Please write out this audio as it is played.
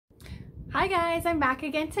Hi guys, I'm back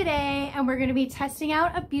again today and we're going to be testing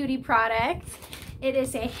out a beauty product. It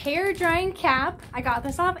is a hair drying cap. I got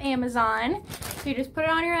this off Amazon. So you just put it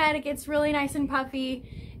on your head, it gets really nice and puffy.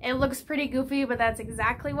 It looks pretty goofy, but that's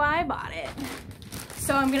exactly why I bought it.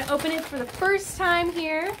 So I'm going to open it for the first time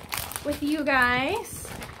here with you guys.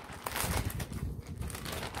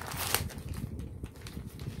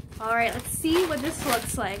 All right, let's see what this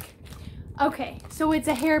looks like. Okay, so it's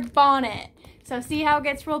a hair bonnet. So see how it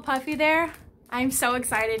gets real puffy there? I'm so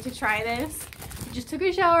excited to try this. I just took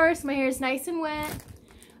a shower, so my hair is nice and wet.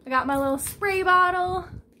 I got my little spray bottle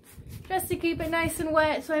just to keep it nice and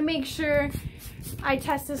wet, so I make sure I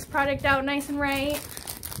test this product out nice and right. So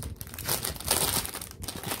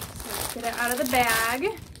let's get it out of the bag.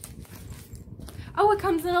 Oh, it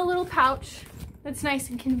comes in a little pouch that's nice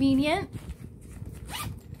and convenient.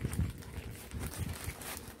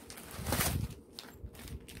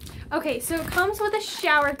 Okay, so it comes with a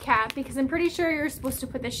shower cap because I'm pretty sure you're supposed to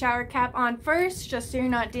put the shower cap on first just so you're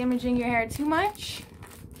not damaging your hair too much.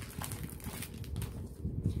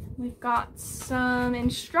 We've got some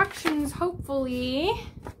instructions, hopefully.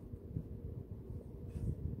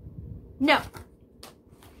 No.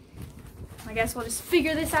 I guess we'll just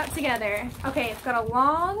figure this out together. Okay, it's got a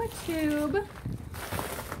long tube.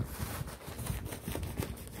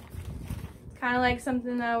 Kind of like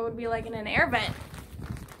something that would be like in an air vent.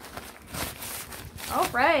 All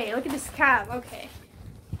right, look at this cap. Okay,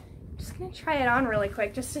 just gonna try it on really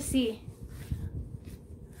quick just to see.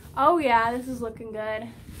 Oh yeah, this is looking good.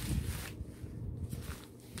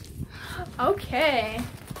 Okay,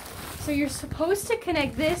 so you're supposed to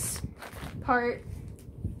connect this part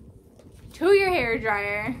to your hair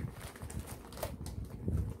dryer.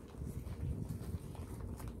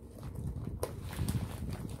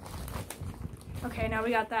 Okay, now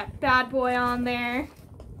we got that bad boy on there.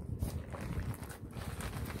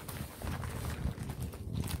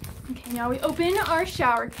 Okay, now we open our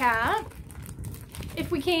shower cap, if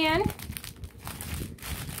we can.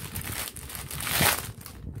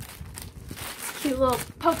 Cute little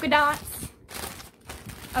polka dots.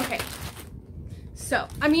 Okay, so,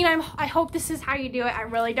 I mean, I hope this is how you do it. I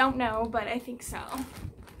really don't know, but I think so.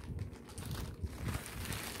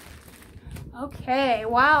 Okay,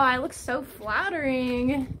 wow, I look so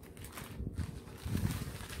flattering.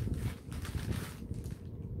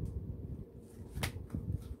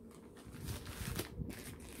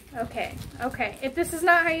 Okay, if this is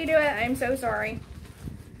not how you do it, I'm so sorry.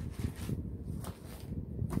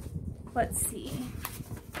 Let's see.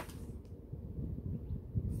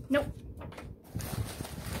 Nope.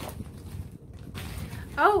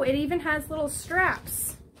 Oh, it even has little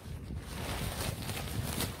straps.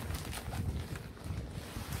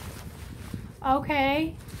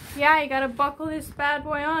 Okay, yeah, you gotta buckle this bad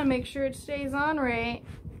boy on, make sure it stays on right.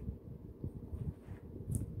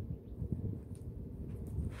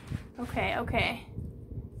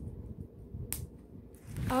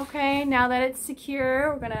 Okay, now that it's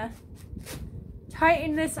secure, we're gonna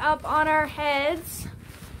tighten this up on our heads.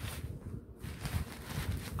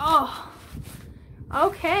 Oh,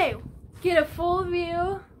 okay. Get a full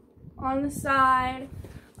view on the side,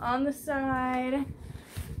 I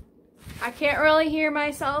can't really hear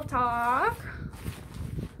myself talk.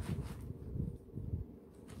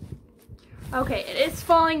 Okay, it is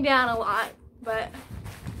falling down a lot, but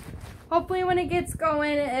hopefully when it gets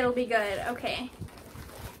going, it'll be good. Okay.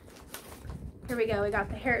 Here we go, we got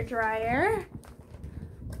the hair dryer.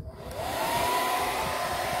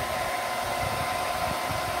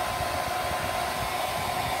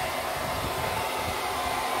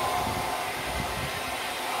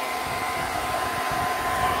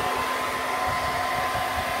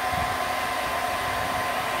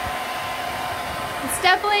 It's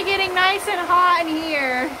definitely getting nice and hot in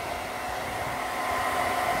here.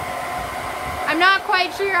 I'm not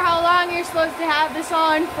quite sure how long you're supposed to have this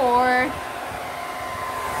on for.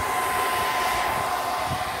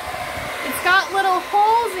 It's got little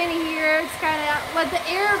holes in here. It's kind of let the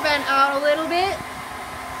air vent out a little bit.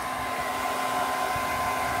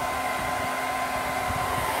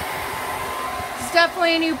 It's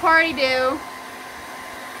definitely a new party do.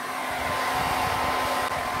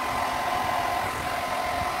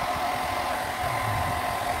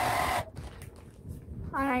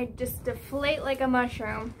 I just deflate like a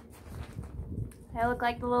mushroom. I look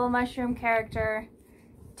like the little mushroom character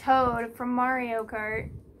Toad from Mario Kart.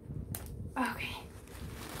 Okay.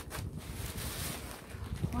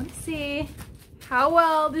 I want to see how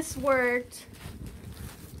well this worked.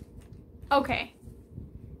 Okay.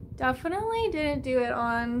 Definitely didn't do it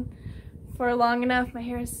on for long enough. My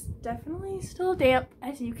hair is definitely still damp,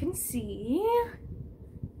 as you can see.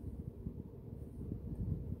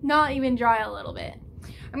 not even dry a little bit.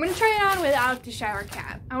 I'm gonna try it on without the shower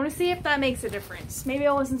cap. I wanna see if that makes a difference. Maybe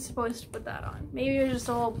I wasn't supposed to put that on. Maybe it was just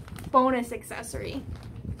a little bonus accessory.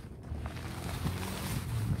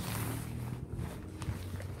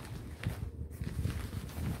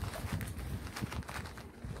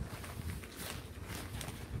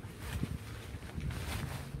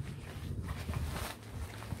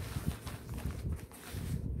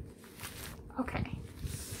 Okay.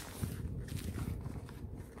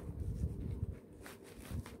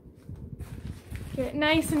 Get it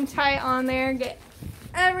nice and tight on there. Get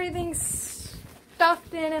everything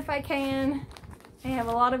stuffed in if I can. I have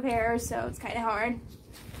a lot of hair, so it's kind of hard.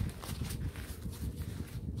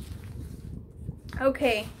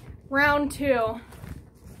 Okay, round 2.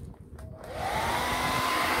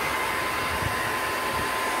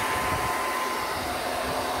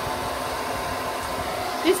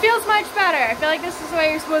 This feels much better. I feel like this is the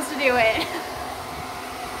way you're supposed to do it.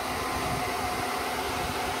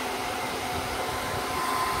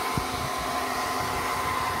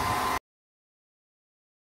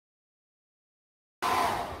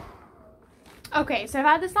 Okay, so I've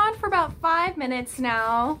had this on for about 5 minutes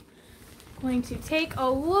now. I'm going to take a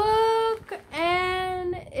look,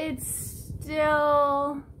 and it's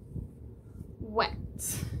still wet.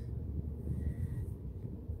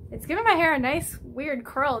 It's giving my hair a nice weird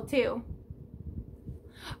curl too.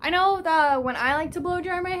 I know that when I like to blow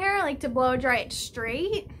dry my hair, I like to blow dry it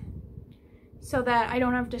straight so that I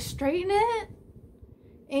don't have to straighten it.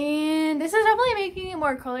 And this is definitely making it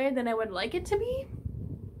more curlier than I would like it to be.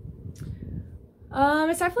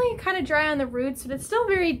 It's definitely kind of dry on the roots, but it's still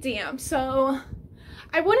very damp. So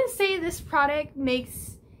I wouldn't say this product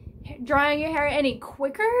makes drying your hair any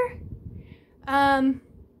quicker.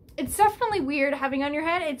 It's definitely weird having on your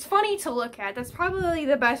head. It's funny to look at. That's probably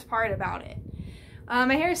the best part about it.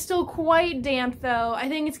 My hair is still quite damp though. I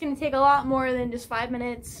think it's going to take a lot more than just 5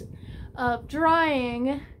 minutes of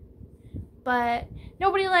drying. But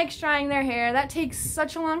nobody likes drying their hair. That takes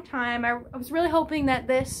such a long time. I was really hoping that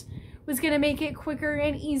this was going to make it quicker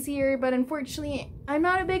and easier. But unfortunately, I'm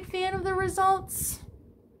not a big fan of the results.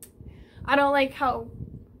 I don't like how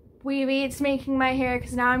wavy it's making my hair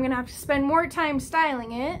because now I'm going to have to spend more time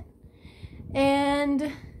styling it.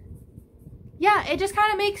 And yeah, it just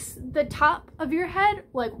kind of makes the top of your head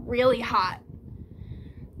like really hot.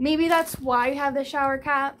 Maybe that's why you have the shower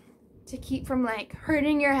cap, to keep from like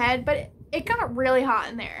hurting your head, but it got really hot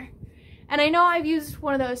in there. And I know I've used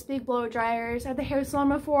one of those big blow dryers at the hair salon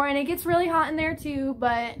before, and it gets really hot in there too,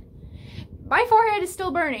 but my forehead is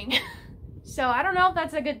still burning. So I don't know if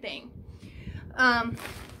that's a good thing. I'm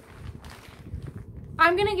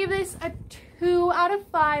gonna give this a 2 out of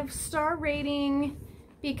 5 star rating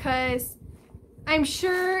because I'm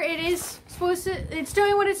sure it's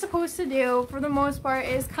doing what it's supposed to do. For the most part,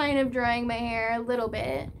 it's kind of drying my hair a little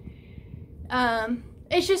bit.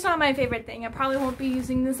 It's just not my favorite thing. I probably won't be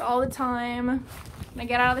using this all the time. When I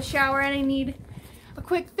get out of the shower and I need a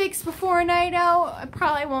quick fix before a night out, I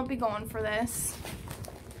probably won't be going for this.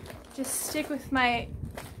 Just stick with my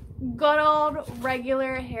good old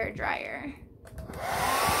regular hair dryer.